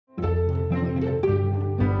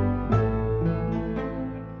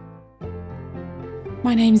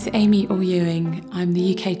My name's Amy Orr-Ewing. I'm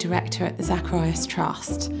the UK Director at the Zacharias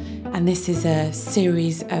Trust, and this is a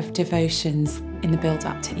series of devotions in the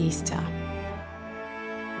build-up to Easter.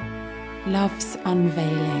 Love's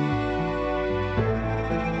Unveiling.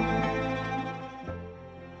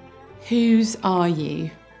 Whose are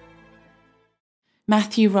you?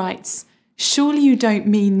 Matthew writes, "Surely you don't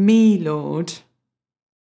mean me, Lord."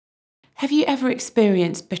 Have you ever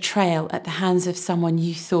experienced betrayal at the hands of someone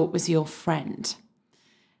you thought was your friend?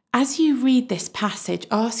 As you read this passage,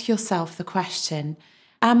 ask yourself the question,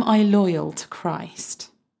 am I loyal to Christ?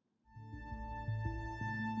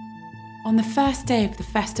 On the first day of the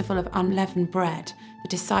festival of unleavened bread, the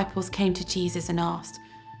disciples came to Jesus and asked,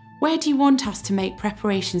 "Where do you want us to make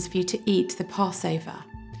preparations for you to eat the Passover?"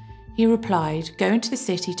 He replied, "Go into the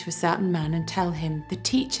city to a certain man and tell him, 'The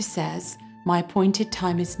teacher says, my appointed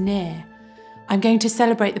time is near. I'm going to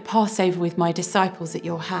celebrate the Passover with my disciples at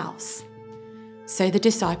your house.'" So the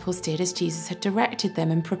disciples did as Jesus had directed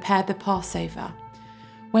them and prepared the Passover.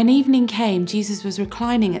 When evening came, Jesus was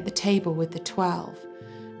reclining at the table with the 12.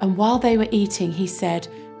 And while they were eating, he said,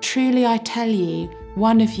 "Truly I tell you,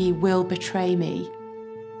 one of you will betray me."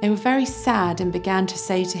 They were very sad and began to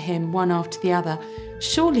say to him one after the other,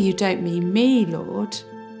 "Surely you don't mean me, Lord?"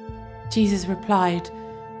 Jesus replied,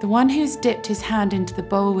 "The one who has dipped his hand into the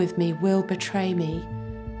bowl with me will betray me.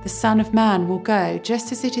 The Son of Man will go,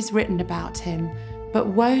 just as it is written about him. But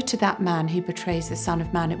woe to that man who betrays the Son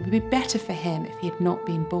of Man. It would be better for him if he had not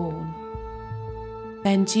been born."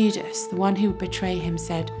 Then Judas, the one who would betray him,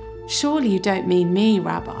 said, "Surely you don't mean me,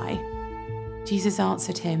 Rabbi?" Jesus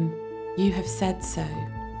answered him, "You have said so."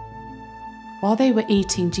 While they were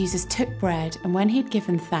eating, Jesus took bread, and when he had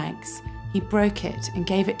given thanks, he broke it and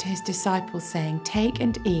gave it to his disciples, saying, "Take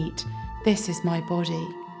and eat, this is my body."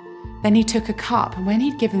 Then he took a cup, and when he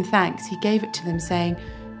had given thanks, he gave it to them, saying,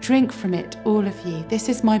 "Drink from it, all of you. This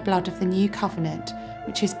is my blood of the new covenant,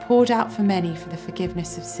 which is poured out for many for the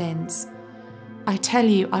forgiveness of sins. I tell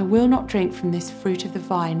you, I will not drink from this fruit of the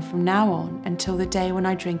vine from now on until the day when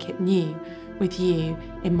I drink it new with you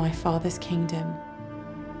in my Father's kingdom."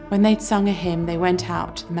 When they'd sung a hymn, they went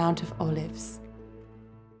out to the Mount of Olives.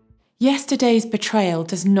 Yesterday's betrayal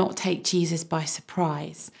does not take Jesus by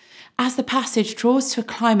surprise. As the passage draws to a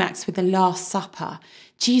climax with the Last Supper,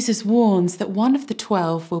 Jesus warns that one of the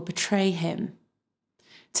 12 will betray him.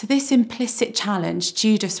 To this implicit challenge,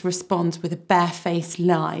 Judas responds with a barefaced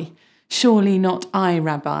lie. "Surely not I,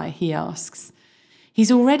 Rabbi," he asks.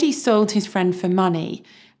 He's already sold his friend for money,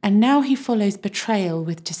 and now he follows betrayal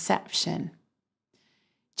with deception.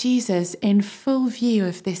 Jesus, in full view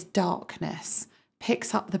of this darkness,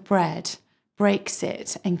 picks up the bread, breaks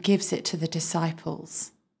it, and gives it to the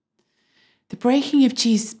disciples. The breaking of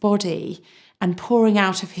Jesus' body and pouring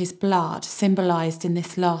out of his blood, symbolised in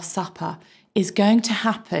this Last Supper, is going to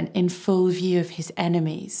happen in full view of his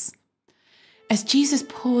enemies. As Jesus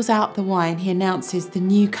pours out the wine, he announces the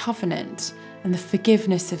new covenant and the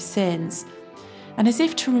forgiveness of sins. And as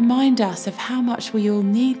if to remind us of how much we all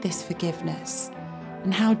need this forgiveness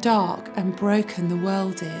and how dark and broken the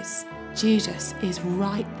world is, Judas is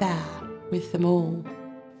right there with them all.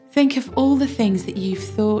 Think of all the things that you've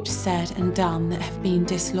thought, said and done that have been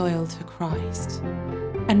disloyal to Christ.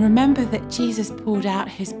 And remember that Jesus poured out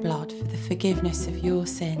his blood for the forgiveness of your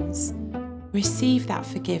sins. Receive that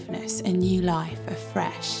forgiveness and new life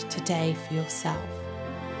afresh today for yourself.